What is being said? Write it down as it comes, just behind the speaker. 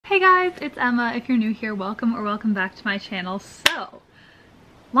Hey guys, it's Emma. If you're new here, welcome or welcome back to my channel. So,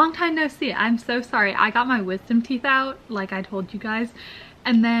 long time no see. I'm so sorry. I got my wisdom teeth out, like I told you guys,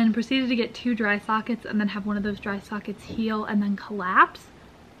 and then proceeded to get 2 dry sockets and then have one of those dry sockets heal and then collapse.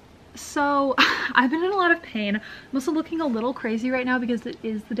 So I've been in a lot of pain. I'm also looking a little crazy right now because it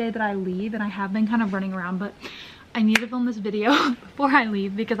is the day that I leave and I have been kind of running around, but I need to film this video before I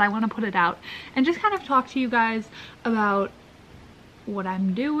leave because I want to put it out and just kind of talk to you guys about what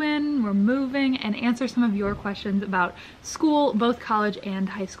I'm doing, we're moving, and answer some of your questions about school, both college and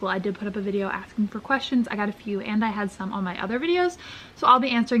high school. I did put up a video asking for questions. I got a few and I had some on my other videos, so I'll be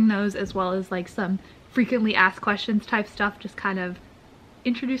answering those as well as like some frequently asked questions type stuff, just kind of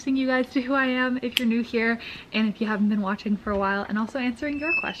introducing you guys to who I am if you're new here and if you haven't been watching for a while, and also answering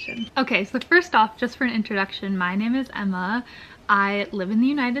your questions. Okay, so first off, just for an introduction, my name is Emma. I live in the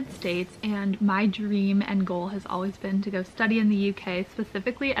United States and my dream and goal has always been to go study in the UK,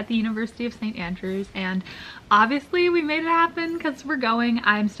 specifically at the University of St. Andrews, and obviously we made it happen because we're going.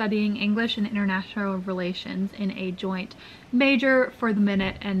 I'm studying English and International Relations in a joint major for the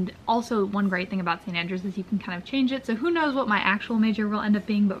minute, and also one great thing about St. Andrews is you can kind of change it, so who knows what my actual major will end up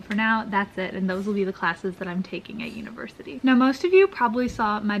being, but for now that's it, and those will be the classes that I'm taking at university. Now most of you probably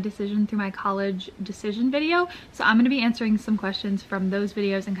saw my decision through my college decision video, so I'm going to be answering some questions from those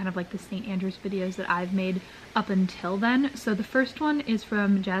videos and kind of like the St. Andrews videos that I've made up until then. So the first one is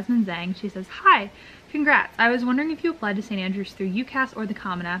from Jasmine Zhang. She says, "Hi, congrats. I was wondering if you applied to St. Andrews through UCAS or the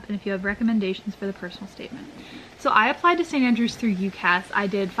Common App, and if you have recommendations for the personal statement." So I applied to St. Andrews through UCAS. I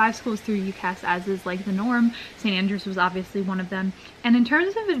did 5 schools through UCAS, as is like the norm. St. Andrews was obviously one of them. And in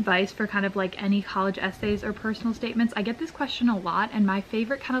terms of advice for kind of like any college essays or personal statements, I get this question a lot, and my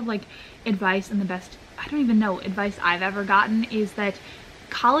favorite kind of like advice and the best, I don't even know, advice I've ever gotten is that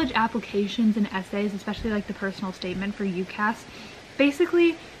college applications and essays, especially like the personal statement for UCAS,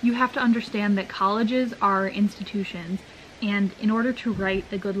 basically you have to understand that colleges are institutions, and in order to write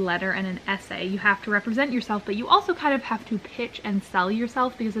a good letter and an essay, you have to represent yourself, but you also kind of have to pitch and sell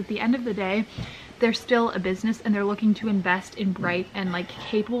yourself, because at the end of the day, they're still a business and they're looking to invest in bright and like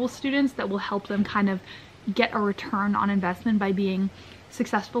capable students that will help them kind of get a return on investment by being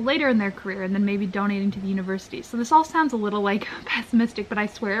successful later in their career and then maybe donating to the university. So this all sounds a little like pessimistic, but I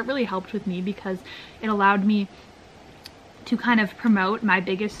swear it really helped with me because it allowed me to kind of promote my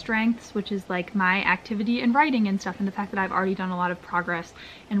biggest strengths, which is like my activity in writing and stuff, and the fact that I've already done a lot of progress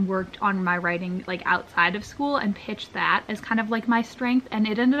and worked on my writing like outside of school, and pitched that as kind of like my strength, and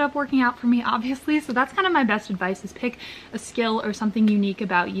it ended up working out for me, obviously. So that's kind of my best advice, is pick a skill or something unique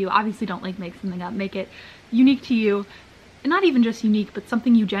about you. Obviously don't like make something up, make it unique to you. Not even just unique, but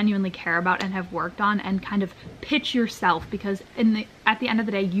something you genuinely care about and have worked on, and kind of pitch yourself, because at the end of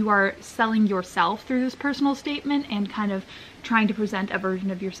the day, you are selling yourself through this personal statement and kind of trying to present a version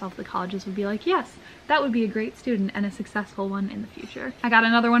of yourself that colleges would be like, yes, that would be a great student and a successful one in the future. I got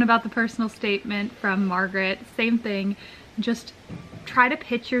another one about the personal statement from Margaret. Same thing, just try to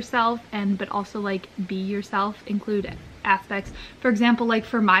pitch yourself, but also like be yourself, include aspects. For example, like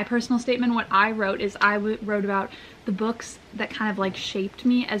for my personal statement, what I wrote is I wrote about the books that kind of like shaped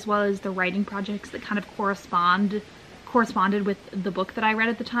me, as well as the writing projects that kind of corresponded with the book that I read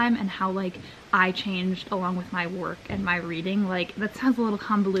at the time, and how like I changed along with my work and my reading. Like, that sounds a little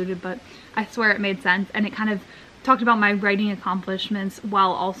convoluted, but I swear it made sense, and it kind of talked about my writing accomplishments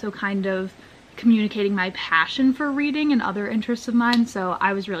while also kind of communicating my passion for reading and other interests of mine, so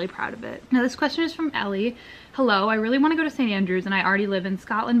I was really proud of it. Now this question is from Ellie. "Hello, I really want to go to St. Andrews and I already live in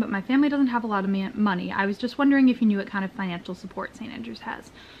Scotland, but my family doesn't have a lot of money. I was just wondering if you knew what kind of financial support St. Andrews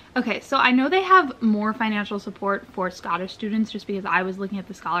has." Okay, so I know they have more financial support for Scottish students, just because I was looking at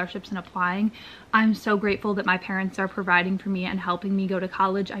the scholarships and applying. I'm so grateful that my parents are providing for me and helping me go to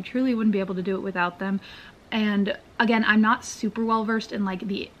college. I truly wouldn't be able to do it without them. And again, I'm not super well versed in like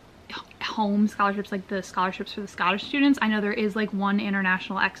the home scholarships, like the scholarships for the Scottish students. I know there is like one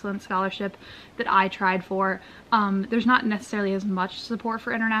international excellence scholarship that I tried for. There's not necessarily as much support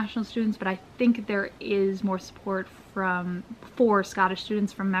for international students, but I think there is more support for Scottish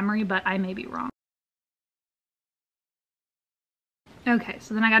students from memory, but I may be wrong. Okay,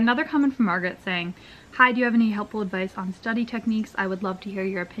 so then I got another comment from Margaret saying, "Hi, do you have any helpful advice on study techniques? I would love to hear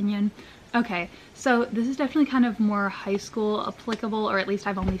your opinion." Okay, so this is definitely kind of more high school applicable, or at least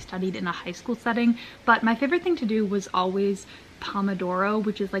I've only studied in a high school setting, but my favorite thing to do was always Pomodoro,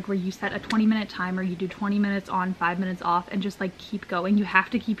 which is like where you set a 20-minute timer, you do 20 minutes on, 5 minutes off, and just like keep going. You have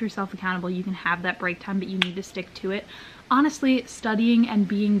to keep yourself accountable. You can have that break time, but you need to stick to it. Honestly, studying and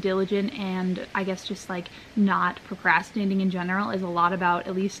being diligent, and I guess just like not procrastinating in general, is a lot about,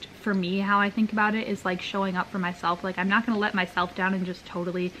 at least for me, how I think about it is like showing up for myself. Like, I'm not gonna let myself down and just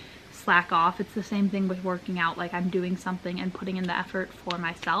totally slack off. It's the same thing with working out. Like, I'm doing something and putting in the effort for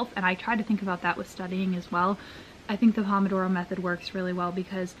myself, and I try to think about that with studying as well. I think the Pomodoro method works really well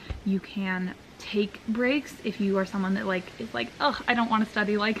because you can take breaks if you are someone that like is like, oh, I don't want to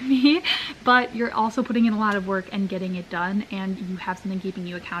study like me, but you're also putting in a lot of work and getting it done, and you have something keeping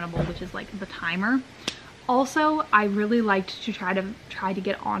you accountable, which is like the timer. Also, I really liked to try to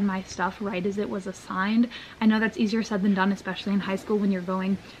get on my stuff right as it was assigned. I know that's easier said than done, especially in high school when you're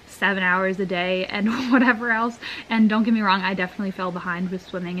going 7 hours a day and whatever else. And don't get me wrong, I definitely fell behind with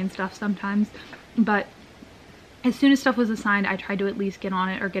swimming and stuff sometimes, but as soon as stuff was assigned, I tried to at least get on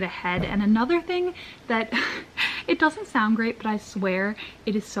it or get ahead. And another thing that, it doesn't sound great, but I swear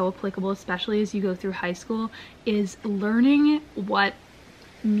it is so applicable, especially as you go through high school, is learning what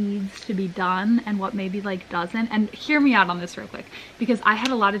needs to be done and what maybe like doesn't. And hear me out on this real quick, because I had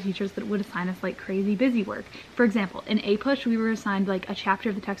a lot of teachers that would assign us like crazy busy work. For example, in APUSH we were assigned like a chapter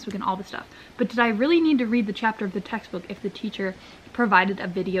of the textbook and all the stuff, but did I really need to read the chapter of the textbook if the teacher provided a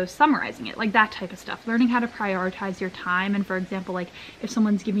video summarizing it? Like that type of stuff. Learning how to prioritize your time, and for example, like if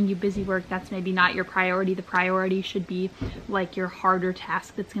someone's giving you busy work, that's maybe not your priority. The priority should be like your harder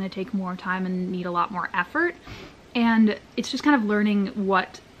task that's going to take more time and need a lot more effort. And it's just kind of learning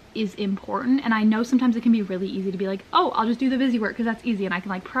what is important. And I know sometimes it can be really easy to be like, oh, I'll just do the busy work because that's easy and I can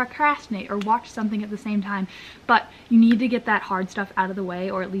like procrastinate or watch something at the same time. But you need to get that hard stuff out of the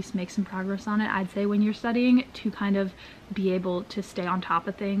way, or at least make some progress on it, I'd say, when you're studying, to kind of be able to stay on top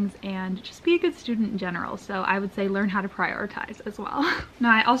of things and just be a good student in general. So I would say learn how to prioritize as well.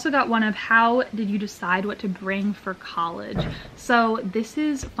 Now, I also got one of, how did you decide what to bring for college? So this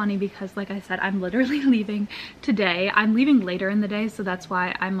is funny because, like I said, I'm literally leaving today. I'm leaving later in the day, so that's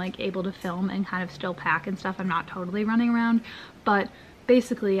why I'm like able to film and kind of still pack and stuff. I'm not totally running around, but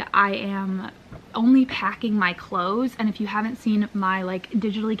basically I am only packing my clothes. And if you haven't seen my like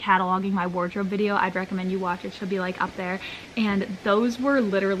digitally cataloging my wardrobe video, I'd recommend you watch it. She'll be like up there. And those were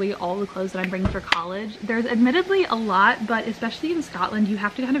literally all the clothes that I'm bringing for college. There's admittedly a lot, but especially in Scotland, you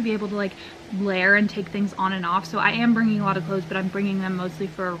have to kind of be able to like layer and take things on and off. So I am bringing a lot of clothes, but I'm bringing them mostly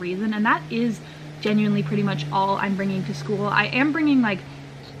for a reason. And that is genuinely pretty much all I'm bringing to school. I am bringing like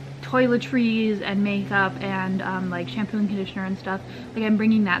toiletries and makeup and like shampoo and conditioner and stuff. Like I'm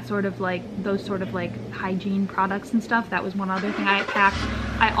bringing that sort of like, those sort of like hygiene products and stuff. That was one other thing I packed.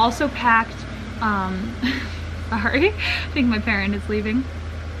 I also packed, sorry, I think my parent is leaving.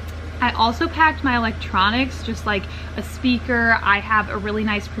 I also packed my electronics, just like a speaker. I have a really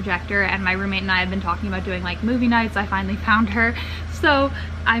nice projector, and my roommate and I have been talking about doing like movie nights. I finally found her, so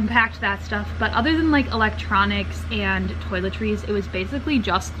I packed that stuff. But other than like electronics and toiletries, it was basically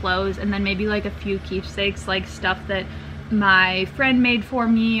just clothes, and then maybe like a few keepsakes, like stuff that my friend made for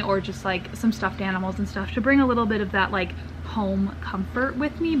me, or just like some stuffed animals and stuff, to bring a little bit of that like home comfort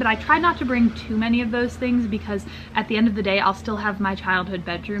with me. But I try not to bring too many of those things, because at the end of the day I'll still have my childhood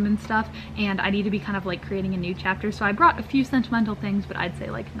bedroom and stuff, and I need to be kind of like creating a new chapter. So I brought a few sentimental things, but I'd say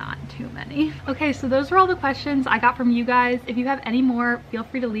like not too many. Okay, so those were all the questions I got from you guys. If you have any more, feel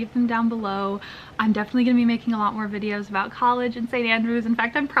free to leave them down below. I'm definitely gonna be making a lot more videos about college and St. Andrews. In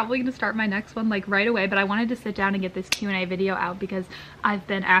fact, I'm probably gonna start my next one like right away, but I wanted to sit down and get this Q&A video out because I've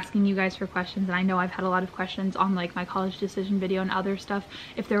been asking you guys for questions, and I know I've had a lot of questions on like my college decision video and other stuff.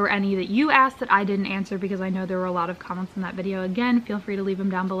 If there were any that you asked that I didn't answer, because I know there were a lot of comments in that video, again, feel free to leave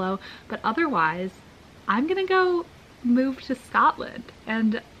them down below. But otherwise, I'm gonna go move to Scotland,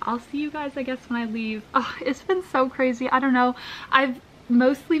 and I'll see you guys, I guess, when I leave. Oh, it's been so crazy. I don't know. I've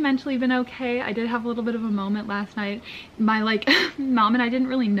mostly mentally been okay. I did have a little bit of a moment last night. My like mom and I didn't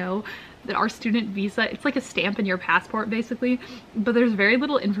really know that our student visa, it's like a stamp in your passport basically, but there's very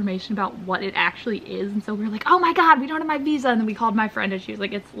little information about what it actually is. And so we were like, oh my god, we don't have my visa. And then we called my friend and she was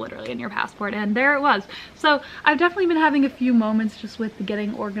like, it's literally in your passport, and there it was. So I've definitely been having a few moments just with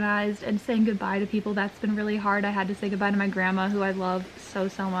getting organized and saying goodbye to people. That's been really hard. I had to say goodbye to my grandma, who I love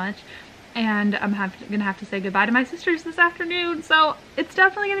so much. And I'm gonna have to say goodbye to my sisters this afternoon, so it's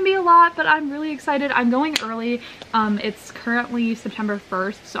definitely gonna be a lot, but I'm really excited. I'm going early. It's currently September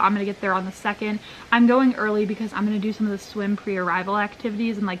 1st, so I'm gonna get there on the 2nd. I'm going early because I'm gonna do some of the swim pre-arrival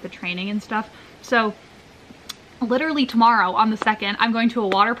activities and like the training and stuff. So literally tomorrow on the 2nd, I'm going to a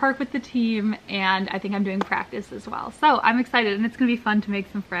water park with the team, and I think I'm doing practice as well. So I'm excited, and it's gonna be fun to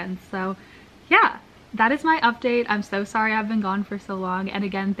make some friends. So yeah, that is my update. I'm so sorry I've been gone for so long, and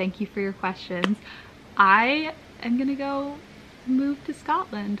again, thank you for your questions. I am gonna go move to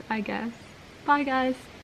Scotland, I guess. Bye guys.